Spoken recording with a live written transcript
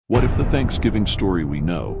What if the Thanksgiving story we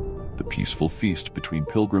know, the peaceful feast between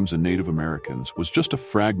Pilgrims and Native Americans, was just a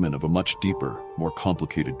fragment of a much deeper, more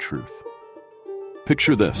complicated truth?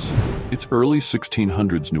 Picture this. It's early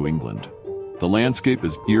 1600s New England. The landscape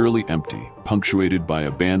is eerily empty, punctuated by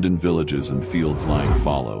abandoned villages and fields lying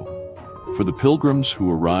fallow. For the Pilgrims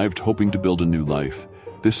who arrived hoping to build a new life,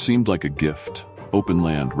 this seemed like a gift, open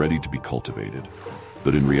land ready to be cultivated.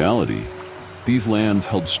 But in reality, these lands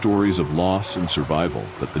held stories of loss and survival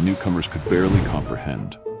that the newcomers could barely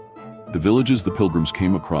comprehend. The villages the Pilgrims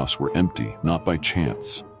came across were empty, not by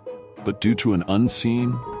chance, but due to an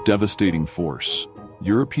unseen, devastating force.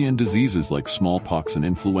 European diseases like smallpox and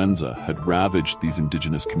influenza had ravaged these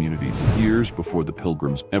indigenous communities years before the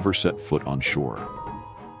Pilgrims ever set foot on shore.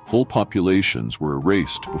 Whole populations were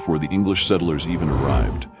erased before the English settlers even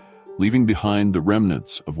arrived, leaving behind the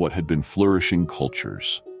remnants of what had been flourishing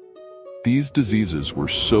cultures. These diseases were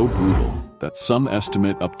so brutal that some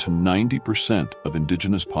estimate up to 90% of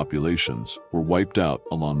indigenous populations were wiped out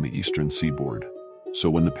along the eastern seaboard.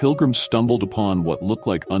 So when the Pilgrims stumbled upon what looked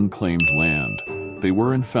like unclaimed land, they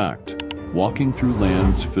were, in fact, walking through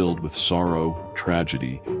lands filled with sorrow,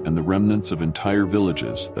 tragedy, and the remnants of entire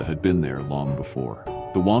villages that had been there long before.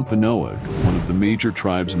 The Wampanoag, one of the major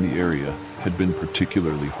tribes in the area, had been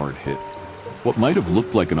particularly hard hit. What might have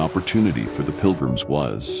looked like an opportunity for the Pilgrims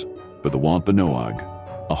was, for the Wampanoag,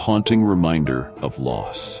 a haunting reminder of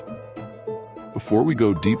loss. Before we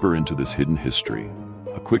go deeper into this hidden history,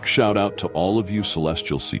 a quick shout out to all of you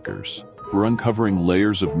celestial seekers. We're uncovering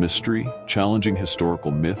layers of mystery, challenging historical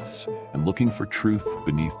myths, and looking for truth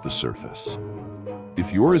beneath the surface.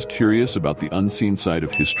 If you're as curious about the unseen side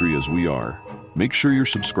of history as we are, make sure you're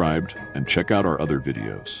subscribed and check out our other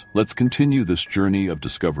videos. Let's continue this journey of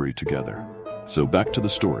discovery together. So back to the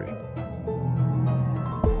story.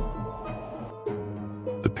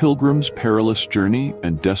 The Pilgrims' perilous journey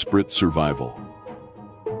and desperate survival.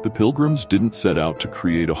 The Pilgrims didn't set out to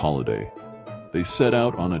create a holiday. They set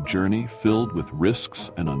out on a journey filled with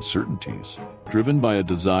risks and uncertainties, driven by a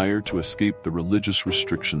desire to escape the religious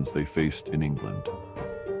restrictions they faced in England.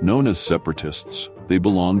 Known as separatists, they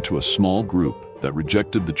belonged to a small group that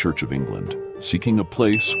rejected the Church of England, seeking a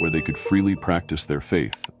place where they could freely practice their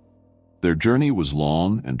faith. Their journey was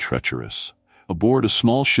long and treacherous, aboard a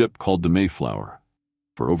small ship called the Mayflower.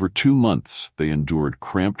 For over 2 months, they endured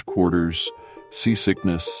cramped quarters,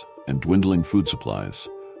 seasickness, and dwindling food supplies,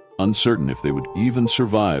 uncertain if they would even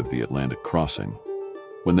survive the Atlantic crossing.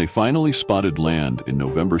 When they finally spotted land in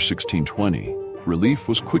November 1620, relief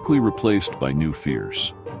was quickly replaced by new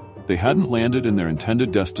fears. They hadn't landed in their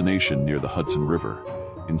intended destination near the Hudson River.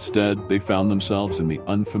 Instead, they found themselves in the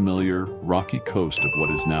unfamiliar, rocky coast of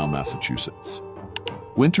what is now Massachusetts.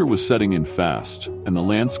 Winter was setting in fast, and the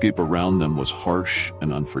landscape around them was harsh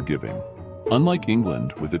and unforgiving. Unlike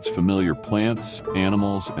England, with its familiar plants,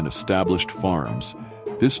 animals, and established farms,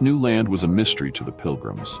 this new land was a mystery to the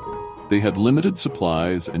Pilgrims. They had limited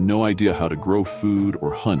supplies and no idea how to grow food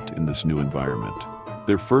or hunt in this new environment.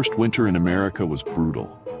 Their first winter in America was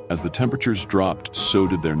brutal. As the temperatures dropped, so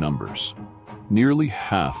did their numbers. Nearly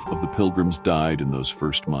half of the Pilgrims died in those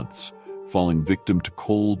first months, falling victim to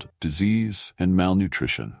cold, disease, and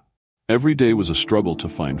malnutrition. Every day was a struggle to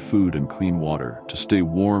find food and clean water, to stay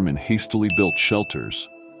warm in hastily built shelters,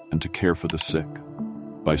 and to care for the sick.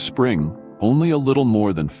 By spring, only a little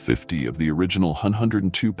more than 50 of the original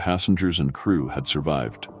 102 passengers and crew had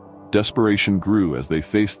survived. Desperation grew as they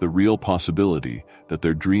faced the real possibility that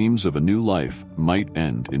their dreams of a new life might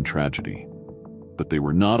end in tragedy. But they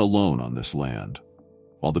were not alone on this land.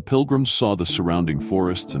 While the Pilgrims saw the surrounding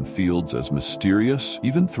forests and fields as mysterious,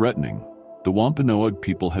 even threatening, the Wampanoag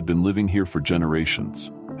people had been living here for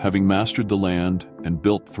generations, having mastered the land and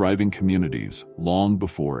built thriving communities long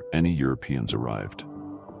before any Europeans arrived.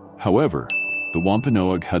 However, the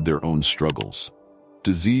Wampanoag had their own struggles.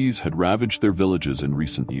 Disease had ravaged their villages in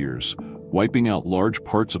recent years, wiping out large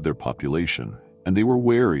parts of their population, and they were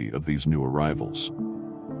wary of these new arrivals.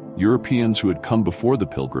 Europeans who had come before the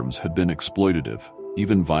Pilgrims had been exploitative,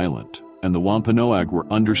 even violent, and the Wampanoag were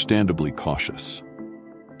understandably cautious.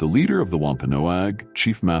 The leader of the Wampanoag,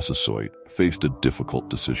 Chief Massasoit, faced a difficult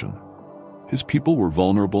decision. His people were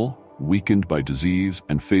vulnerable, weakened by disease,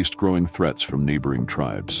 and faced growing threats from neighboring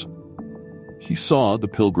tribes. He saw the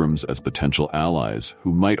Pilgrims as potential allies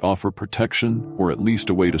who might offer protection or at least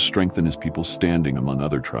a way to strengthen his people's standing among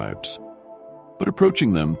other tribes. But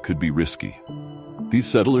approaching them could be risky. These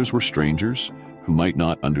settlers were strangers who might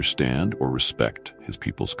not understand or respect his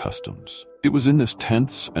people's customs. It was in this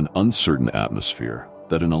tense and uncertain atmosphere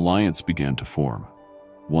that an alliance began to form,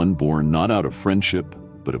 one born not out of friendship,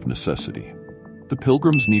 but of necessity. The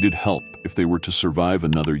Pilgrims needed help if they were to survive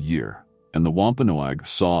another year, and the Wampanoag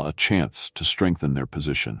saw a chance to strengthen their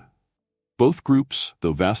position. Both groups,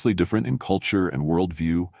 though vastly different in culture and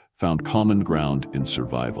worldview, found common ground in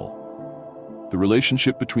survival. The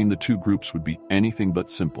relationship between the two groups would be anything but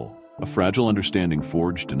simple, a fragile understanding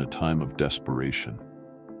forged in a time of desperation.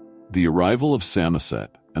 The arrival of Samoset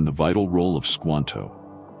and the vital role of Squanto.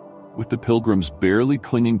 With the Pilgrims barely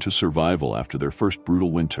clinging to survival after their first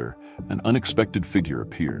brutal winter, an unexpected figure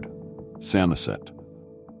appeared. Samoset,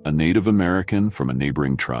 a Native American from a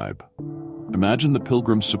neighboring tribe. Imagine the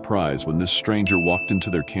Pilgrims' surprise when this stranger walked into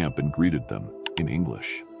their camp and greeted them in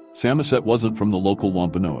English. Samoset wasn't from the local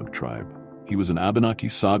Wampanoag tribe. He was an Abenaki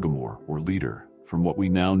Sagamore, or leader, from what we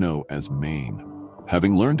now know as Maine.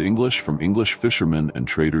 Having learned English from English fishermen and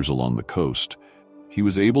traders along the coast, he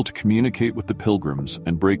was able to communicate with the Pilgrims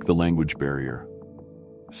and break the language barrier.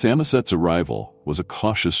 Samoset's arrival was a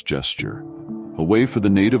cautious gesture, a way for the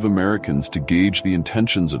Native Americans to gauge the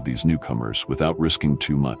intentions of these newcomers without risking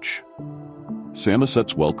too much.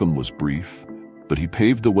 Samoset's welcome was brief, but he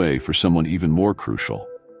paved the way for someone even more crucial,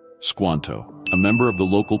 Squanto, a member of the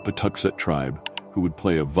local Patuxet tribe who would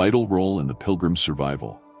play a vital role in the Pilgrims'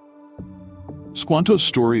 survival. Squanto's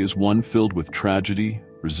story is one filled with tragedy,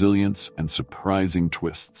 resilience, and surprising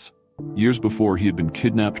twists. Years before, he had been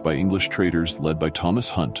kidnapped by English traders led by Thomas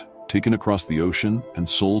Hunt, taken across the ocean, and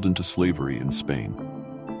sold into slavery in Spain.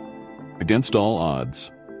 Against all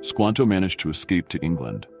odds, Squanto managed to escape to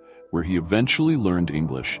England, where he eventually learned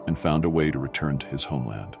English and found a way to return to his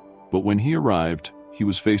homeland. But when he arrived, he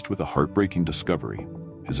was faced with a heartbreaking discovery.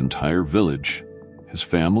 His entire village, his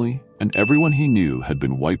family, and everyone he knew had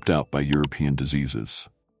been wiped out by European diseases.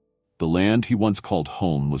 The land he once called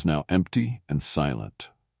home was now empty and silent.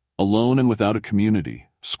 Alone and without a community,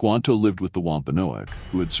 Squanto lived with the Wampanoag,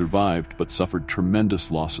 who had survived but suffered tremendous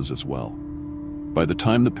losses as well. By the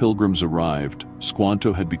time the Pilgrims arrived,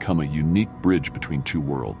 Squanto had become a unique bridge between two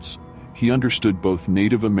worlds. He understood both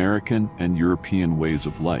Native American and European ways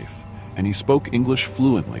of life, and he spoke English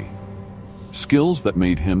fluently, skills that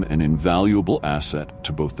made him an invaluable asset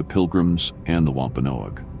to both the Pilgrims and the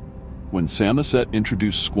Wampanoag. When Samoset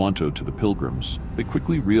introduced Squanto to the Pilgrims, they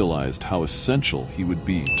quickly realized how essential he would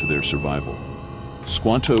be to their survival.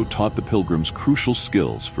 Squanto taught the Pilgrims crucial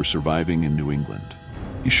skills for surviving in New England.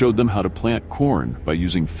 He showed them how to plant corn by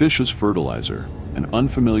using fish as fertilizer, an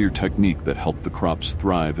unfamiliar technique that helped the crops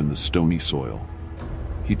thrive in the stony soil.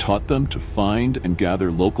 He taught them to find and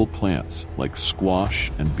gather local plants like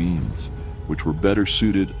squash and beans, which were better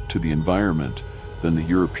suited to the environment than the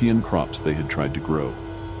European crops they had tried to grow.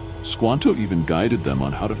 Squanto even guided them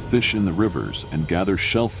on how to fish in the rivers and gather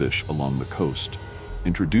shellfish along the coast,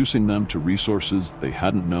 introducing them to resources they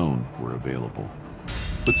hadn't known were available.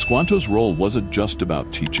 But Squanto's role wasn't just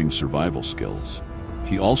about teaching survival skills.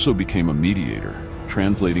 He also became a mediator,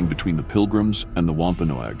 translating between the Pilgrims and the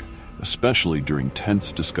Wampanoag, especially during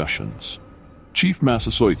tense discussions. Chief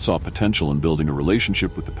Massasoit saw potential in building a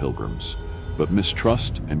relationship with the Pilgrims, but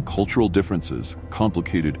mistrust and cultural differences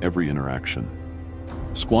complicated every interaction.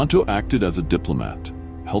 Squanto acted as a diplomat,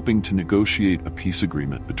 helping to negotiate a peace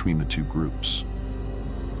agreement between the two groups.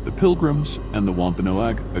 The Pilgrims and the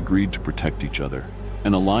Wampanoag agreed to protect each other,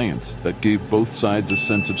 an alliance that gave both sides a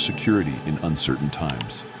sense of security in uncertain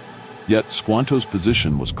times. Yet Squanto's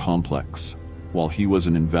position was complex. While he was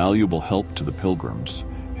an invaluable help to the Pilgrims,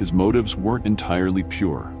 his motives weren't entirely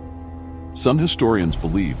pure. Some historians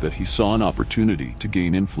believe that he saw an opportunity to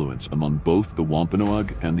gain influence among both the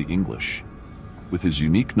Wampanoag and the English. With his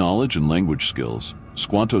unique knowledge and language skills,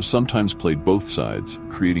 Squanto sometimes played both sides,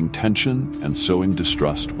 creating tension and sowing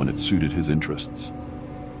distrust when it suited his interests.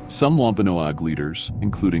 Some Wampanoag leaders,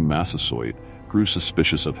 including Massasoit, grew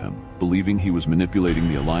suspicious of him, believing he was manipulating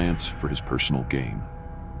the alliance for his personal gain.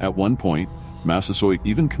 At one point, Massasoit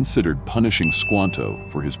even considered punishing Squanto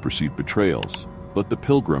for his perceived betrayals, but the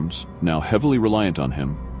Pilgrims, now heavily reliant on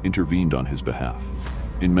him, intervened on his behalf.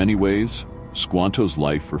 In many ways, Squanto's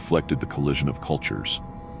life reflected the collision of cultures,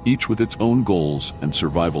 each with its own goals and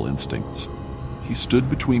survival instincts. He stood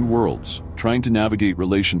between worlds, trying to navigate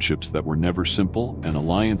relationships that were never simple and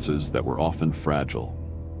alliances that were often fragile.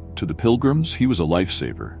 To the Pilgrims, he was a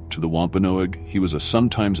lifesaver. To the Wampanoag, he was a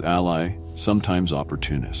sometimes ally, sometimes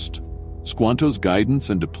opportunist. Squanto's guidance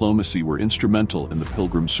and diplomacy were instrumental in the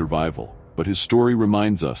Pilgrims' survival, but his story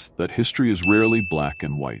reminds us that history is rarely black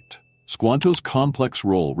and white. Squanto's complex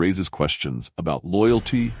role raises questions about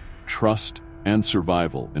loyalty, trust, and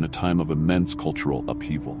survival in a time of immense cultural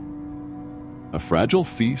upheaval. A fragile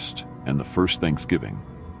feast and the first Thanksgiving.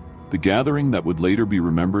 The gathering that would later be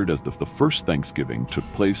remembered as the first Thanksgiving took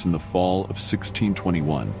place in the fall of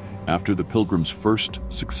 1621, after the Pilgrims' first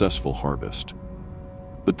successful harvest.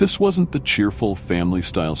 But this wasn't the cheerful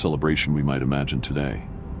family-style celebration we might imagine today.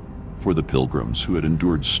 For the Pilgrims, who had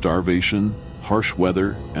endured starvation, harsh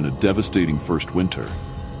weather, and a devastating first winter,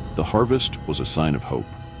 the harvest was a sign of hope.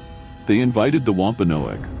 They invited the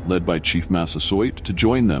Wampanoag, led by Chief Massasoit, to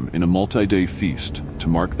join them in a multi-day feast to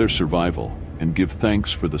mark their survival and give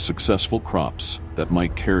thanks for the successful crops that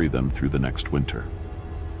might carry them through the next winter.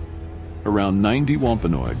 Around 90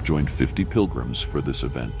 Wampanoag joined 50 Pilgrims for this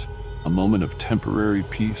event, a moment of temporary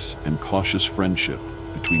peace and cautious friendship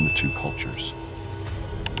between the two cultures.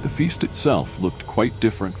 The feast itself looked quite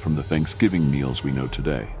different from the Thanksgiving meals we know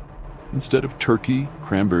today. Instead of turkey,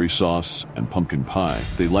 cranberry sauce, and pumpkin pie,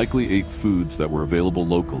 they likely ate foods that were available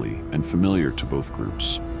locally and familiar to both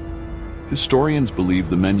groups. Historians believe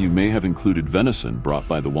the menu may have included venison brought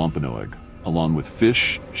by the Wampanoag, along with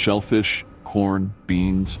fish, shellfish, corn,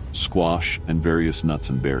 beans, squash, and various nuts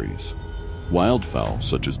and berries. Wildfowl,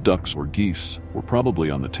 such as ducks or geese, were probably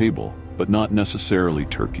on the table, but not necessarily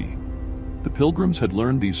turkey. The Pilgrims had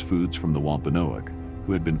learned these foods from the Wampanoag,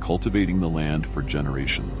 who had been cultivating the land for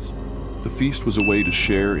generations. The feast was a way to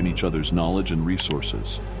share in each other's knowledge and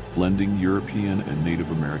resources, blending European and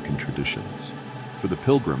Native American traditions. For the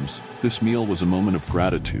Pilgrims, this meal was a moment of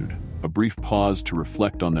gratitude, a brief pause to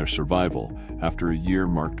reflect on their survival after a year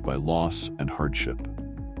marked by loss and hardship.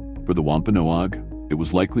 For the Wampanoag, it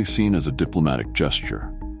was likely seen as a diplomatic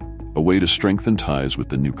gesture, a way to strengthen ties with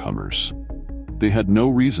the newcomers. They had no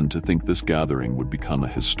reason to think this gathering would become a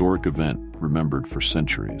historic event remembered for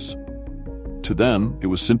centuries. To them, it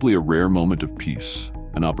was simply a rare moment of peace,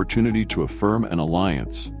 an opportunity to affirm an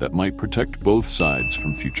alliance that might protect both sides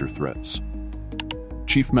from future threats.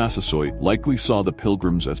 Chief Massasoit likely saw the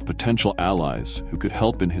Pilgrims as potential allies who could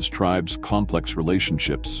help in his tribe's complex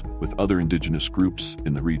relationships with other indigenous groups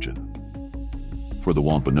in the region. For the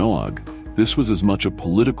Wampanoag, this was as much a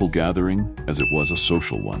political gathering as it was a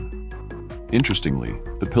social one. Interestingly,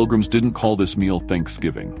 the Pilgrims didn't call this meal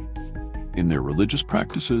Thanksgiving. In their religious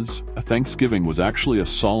practices, a Thanksgiving was actually a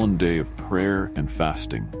solemn day of prayer and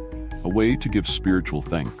fasting, a way to give spiritual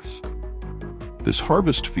thanks. This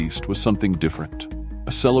harvest feast was something different,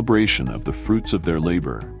 a celebration of the fruits of their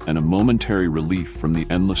labor and a momentary relief from the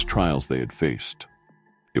endless trials they had faced.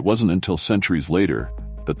 It wasn't until centuries later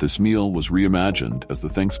that this meal was reimagined as the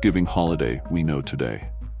Thanksgiving holiday we know today.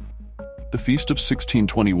 The Feast of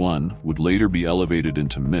 1621 would later be elevated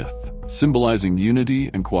into myth, symbolizing unity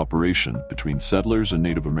and cooperation between settlers and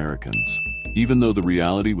Native Americans, even though the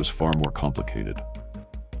reality was far more complicated.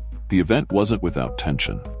 The event wasn't without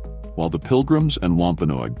tension. While the Pilgrims and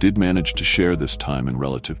Wampanoag did manage to share this time in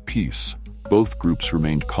relative peace, both groups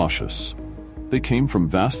remained cautious. They came from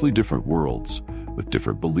vastly different worlds, with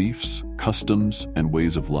different beliefs, customs, and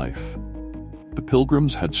ways of life. The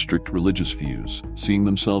Pilgrims had strict religious views, seeing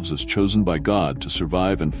themselves as chosen by God to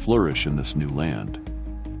survive and flourish in this new land.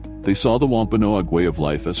 They saw the Wampanoag way of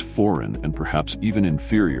life as foreign and perhaps even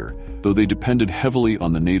inferior, though they depended heavily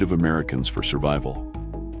on the Native Americans for survival.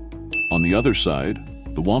 On the other side,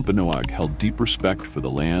 the Wampanoag held deep respect for the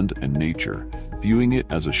land and nature, viewing it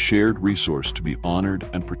as a shared resource to be honored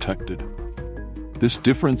and protected. This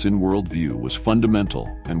difference in worldview was fundamental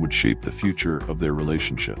and would shape the future of their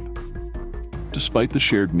relationship. Despite the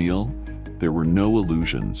shared meal, there were no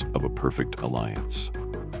illusions of a perfect alliance.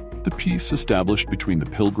 The peace established between the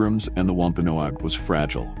Pilgrims and the Wampanoag was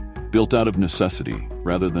fragile, built out of necessity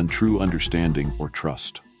rather than true understanding or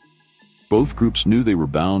trust. Both groups knew they were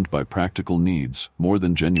bound by practical needs more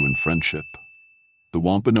than genuine friendship. The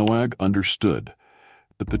Wampanoag understood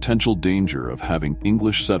the potential danger of having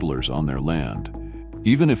English settlers on their land,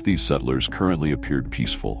 even if these settlers currently appeared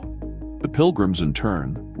peaceful. The Pilgrims, in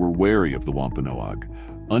turn, were wary of the Wampanoag,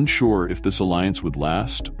 unsure if this alliance would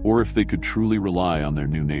last or if they could truly rely on their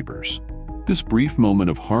new neighbors. This brief moment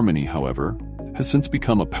of harmony, however, has since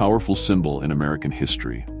become a powerful symbol in American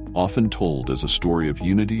history, often told as a story of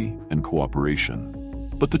unity and cooperation.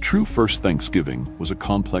 But the true first Thanksgiving was a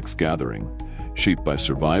complex gathering, shaped by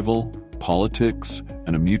survival, politics,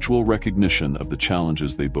 and a mutual recognition of the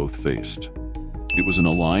challenges they both faced. It was an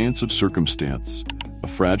alliance of circumstance, a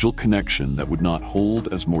fragile connection that would not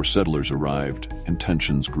hold as more settlers arrived and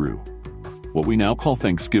tensions grew. What we now call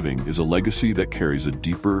Thanksgiving is a legacy that carries a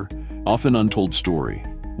deeper, often untold story,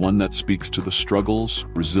 one that speaks to the struggles,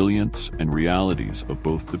 resilience, and realities of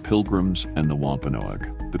both the Pilgrims and the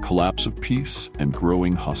Wampanoag, the collapse of peace and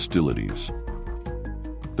growing hostilities.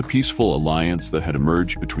 The peaceful alliance that had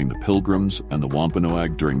emerged between the Pilgrims and the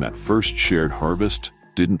Wampanoag during that first shared harvest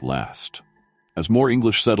didn't last. As more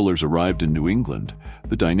English settlers arrived in New England,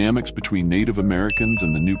 the dynamics between Native Americans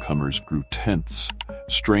and the newcomers grew tense,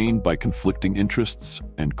 strained by conflicting interests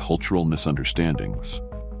and cultural misunderstandings.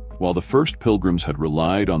 While the first Pilgrims had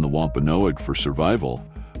relied on the Wampanoag for survival,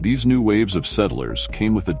 these new waves of settlers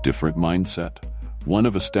came with a different mindset, one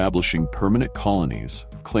of establishing permanent colonies,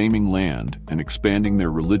 claiming land, and expanding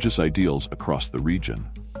their religious ideals across the region.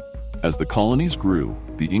 As the colonies grew,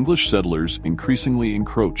 the English settlers increasingly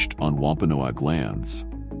encroached on Wampanoag lands,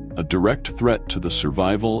 a direct threat to the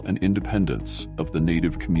survival and independence of the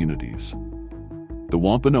native communities. The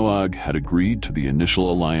Wampanoag had agreed to the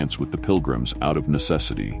initial alliance with the Pilgrims out of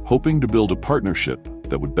necessity, hoping to build a partnership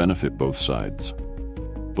that would benefit both sides.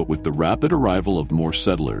 But with the rapid arrival of more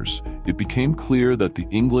settlers, it became clear that the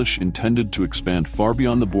English intended to expand far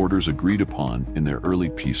beyond the borders agreed upon in their early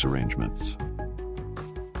peace arrangements.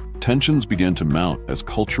 Tensions began to mount as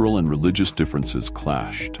cultural and religious differences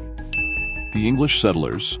clashed. The English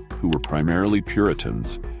settlers, who were primarily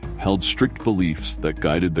Puritans, held strict beliefs that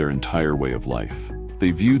guided their entire way of life.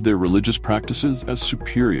 They viewed their religious practices as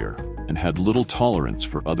superior and had little tolerance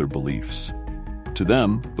for other beliefs. To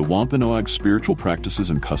them, the Wampanoag's spiritual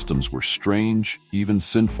practices and customs were strange, even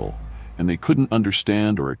sinful, and they couldn't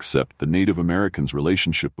understand or accept the Native Americans'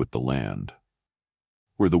 relationship with the land.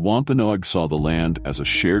 Where the Wampanoag saw the land as a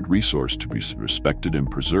shared resource to be respected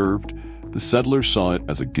and preserved, the settlers saw it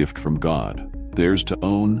as a gift from God, theirs to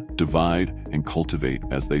own, divide, and cultivate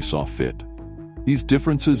as they saw fit. These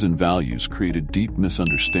differences in values created deep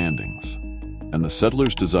misunderstandings, and the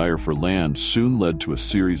settlers' desire for land soon led to a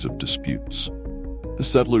series of disputes. The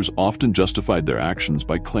settlers often justified their actions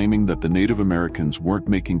by claiming that the Native Americans weren't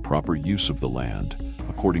making proper use of the land,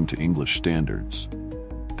 according to English standards.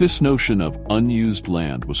 This notion of unused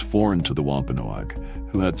land was foreign to the Wampanoag,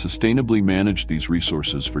 who had sustainably managed these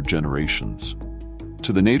resources for generations.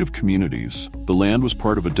 To the native communities, the land was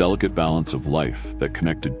part of a delicate balance of life that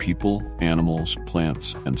connected people, animals,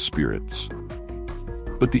 plants, and spirits.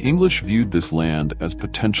 But the English viewed this land as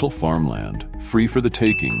potential farmland, free for the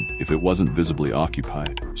taking if it wasn't visibly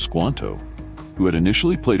occupied. Squanto, who had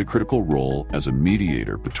initially played a critical role as a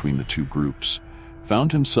mediator between the two groups,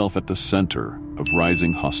 found himself at the center of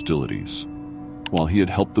rising hostilities. While he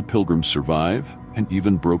had helped the Pilgrims survive and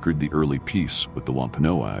even brokered the early peace with the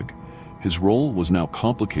Wampanoag, his role was now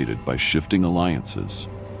complicated by shifting alliances.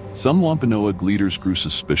 Some Wampanoag leaders grew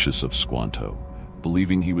suspicious of Squanto,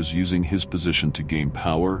 believing he was using his position to gain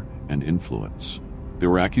power and influence.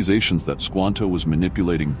 There were accusations that Squanto was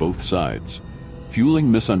manipulating both sides,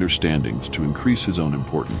 fueling misunderstandings to increase his own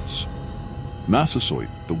importance. Massasoit,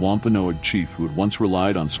 the Wampanoag chief who had once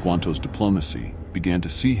relied on Squanto's diplomacy, began to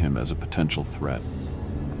see him as a potential threat.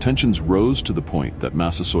 Tensions rose to the point that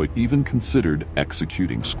Massasoit even considered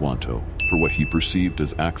executing Squanto for what he perceived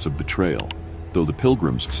as acts of betrayal, though the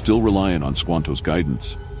Pilgrims, still reliant on Squanto's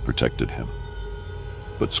guidance, protected him.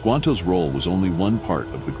 But Squanto's role was only one part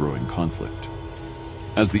of the growing conflict.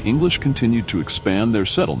 As the English continued to expand their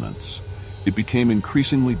settlements, it became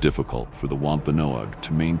increasingly difficult for the Wampanoag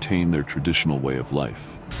to maintain their traditional way of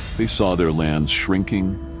life. They saw their lands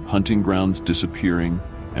shrinking, hunting grounds disappearing,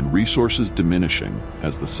 and resources diminishing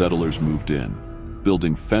as the settlers moved in,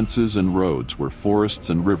 building fences and roads where forests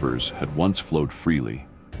and rivers had once flowed freely.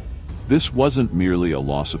 This wasn't merely a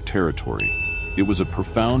loss of territory. It was a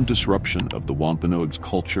profound disruption of the Wampanoag's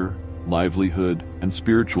culture, livelihood, and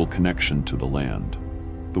spiritual connection to the land.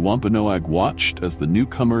 The Wampanoag watched as the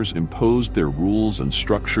newcomers imposed their rules and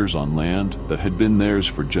structures on land that had been theirs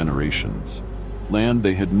for generations, land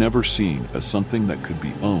they had never seen as something that could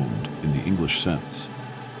be owned in the English sense.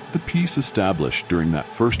 The peace established during that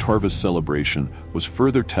first harvest celebration was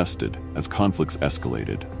further tested as conflicts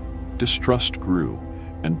escalated. Distrust grew,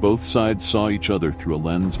 and both sides saw each other through a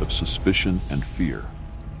lens of suspicion and fear.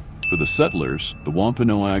 For the settlers, the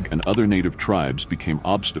Wampanoag and other native tribes became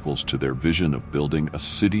obstacles to their vision of building a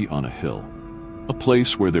city on a hill, a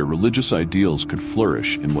place where their religious ideals could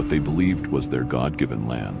flourish in what they believed was their God-given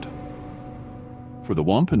land. For the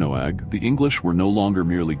Wampanoag, the English were no longer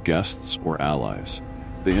merely guests or allies.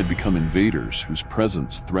 They had become invaders whose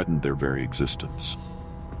presence threatened their very existence.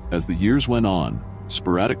 As the years went on,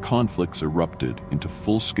 sporadic conflicts erupted into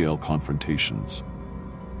full-scale confrontations.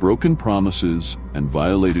 Broken promises and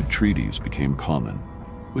violated treaties became common,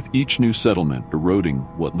 with each new settlement eroding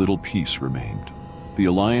what little peace remained. The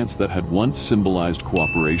alliance that had once symbolized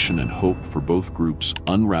cooperation and hope for both groups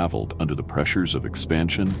unraveled under the pressures of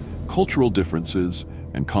expansion, cultural differences,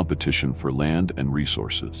 and competition for land and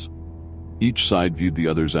resources. Each side viewed the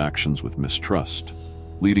other's actions with mistrust,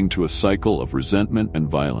 leading to a cycle of resentment and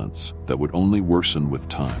violence that would only worsen with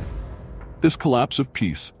time. This collapse of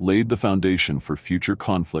peace laid the foundation for future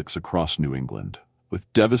conflicts across New England,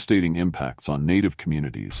 with devastating impacts on Native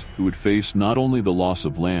communities who would face not only the loss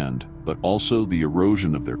of land, but also the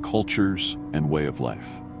erosion of their cultures and way of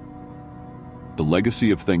life. The legacy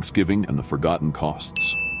of Thanksgiving and the forgotten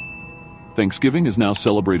costs. Thanksgiving is now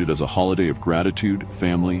celebrated as a holiday of gratitude,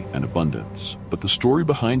 family, and abundance, but the story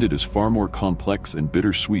behind it is far more complex and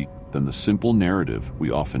bittersweet than the simple narrative we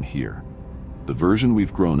often hear. The version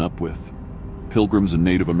we've grown up with, Pilgrims and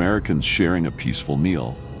Native Americans sharing a peaceful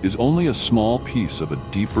meal, is only a small piece of a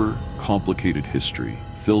deeper, complicated history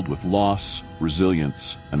filled with loss,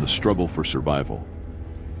 resilience, and the struggle for survival.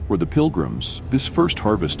 For the Pilgrims, this first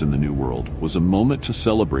harvest in the New World was a moment to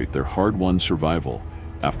celebrate their hard-won survival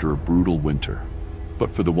after a brutal winter. But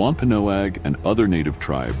for the Wampanoag and other Native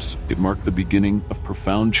tribes, it marked the beginning of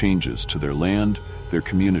profound changes to their land, their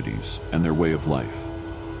communities, and their way of life.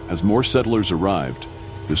 As more settlers arrived,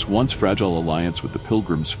 this once fragile alliance with the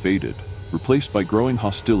Pilgrims faded, replaced by growing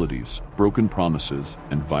hostilities, broken promises,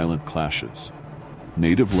 and violent clashes.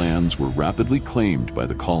 Native lands were rapidly claimed by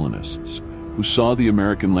the colonists, who saw the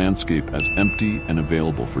American landscape as empty and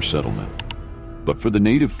available for settlement. But for the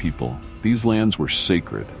Native people, these lands were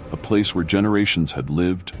sacred, a place where generations had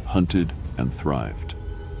lived, hunted, and thrived.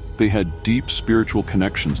 They had deep spiritual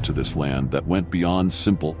connections to this land that went beyond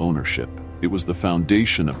simple ownership. It was the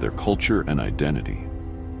foundation of their culture and identity.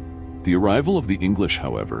 The arrival of the English,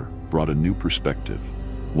 however, brought a new perspective,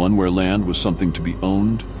 one where land was something to be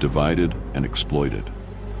owned, divided, and exploited.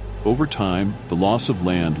 Over time, the loss of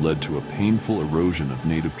land led to a painful erosion of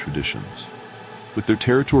Native traditions. With their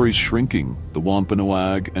territories shrinking, the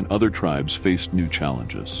Wampanoag and other tribes faced new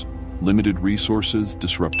challenges. Limited resources,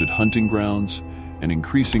 disrupted hunting grounds, and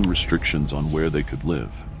increasing restrictions on where they could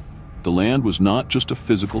live. The land was not just a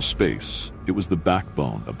physical space, it was the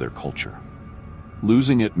backbone of their culture.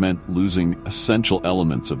 Losing it meant losing essential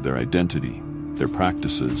elements of their identity, their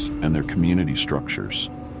practices, and their community structures.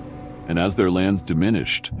 And as their lands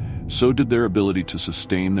diminished, so did their ability to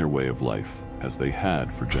sustain their way of life, as they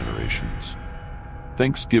had for generations.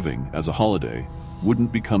 Thanksgiving, as a holiday,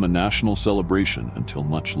 wouldn't become a national celebration until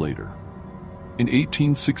much later. In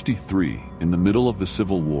 1863, in the middle of the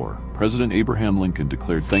Civil War, President Abraham Lincoln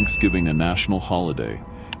declared Thanksgiving a national holiday,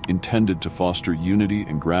 intended to foster unity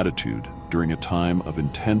and gratitude during a time of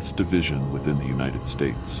intense division within the United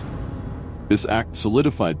States. This act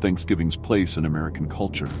solidified Thanksgiving's place in American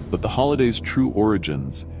culture, but the holiday's true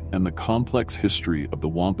origins and the complex history of the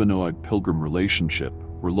Wampanoag-Pilgrim relationship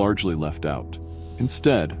were largely left out.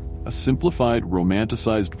 Instead, a simplified,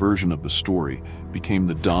 romanticized version of the story became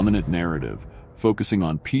the dominant narrative, focusing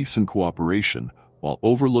on peace and cooperation while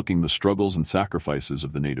overlooking the struggles and sacrifices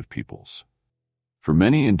of the Native peoples. For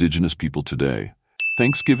many Indigenous people today,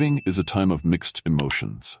 Thanksgiving is a time of mixed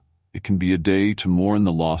emotions. It can be a day to mourn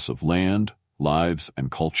the loss of land, lives,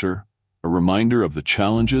 and culture, a reminder of the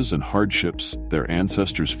challenges and hardships their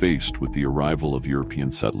ancestors faced with the arrival of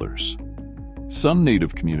European settlers. Some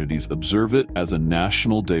Native communities observe it as a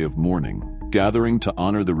national day of mourning, gathering to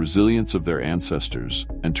honor the resilience of their ancestors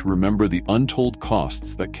and to remember the untold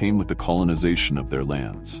costs that came with the colonization of their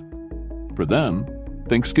lands. For them,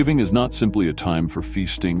 Thanksgiving is not simply a time for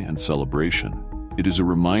feasting and celebration. It is a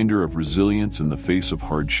reminder of resilience in the face of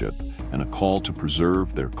hardship and a call to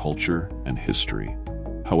preserve their culture and history.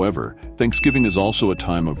 However, Thanksgiving is also a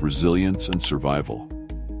time of resilience and survival.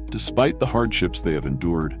 Despite the hardships they have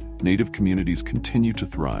endured, Native communities continue to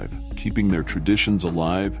thrive, keeping their traditions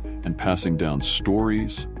alive and passing down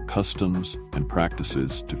stories, customs, and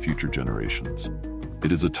practices to future generations.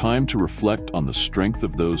 It is a time to reflect on the strength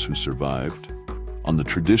of those who survived, on the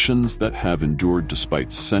traditions that have endured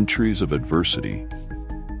despite centuries of adversity,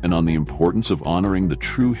 and on the importance of honoring the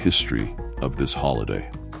true history of this holiday.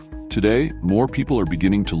 Today, more people are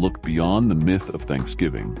beginning to look beyond the myth of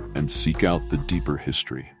Thanksgiving and seek out the deeper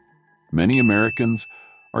history. Many Americans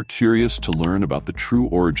are curious to learn about the true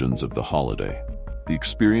origins of the holiday, the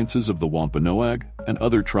experiences of the Wampanoag and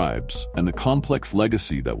other tribes, and the complex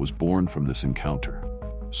legacy that was born from this encounter.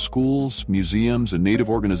 Schools, museums, and Native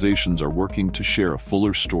organizations are working to share a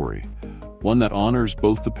fuller story, one that honors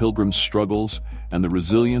both the Pilgrims' struggles and the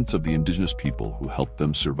resilience of the Indigenous people who helped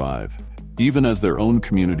them survive, even as their own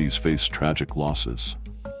communities face tragic losses.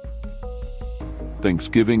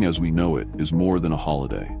 Thanksgiving as we know it is more than a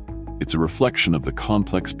holiday. It's a reflection of the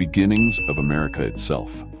complex beginnings of America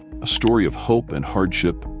itself, a story of hope and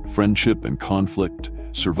hardship, friendship and conflict,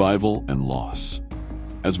 survival and loss.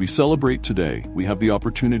 As we celebrate today, we have the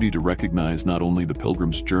opportunity to recognize not only the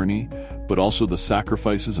Pilgrims' journey, but also the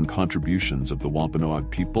sacrifices and contributions of the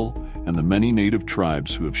Wampanoag people and the many Native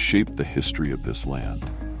tribes who have shaped the history of this land.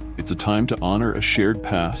 It's a time to honor a shared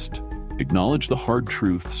past, acknowledge the hard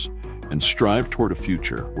truths, and strive toward a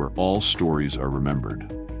future where all stories are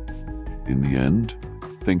remembered. In the end,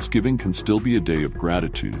 Thanksgiving can still be a day of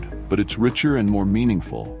gratitude, but it's richer and more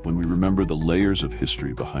meaningful when we remember the layers of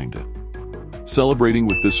history behind it. Celebrating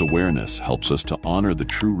with this awareness helps us to honor the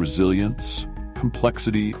true resilience,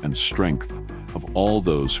 complexity, and strength of all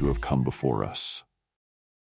those who have come before us.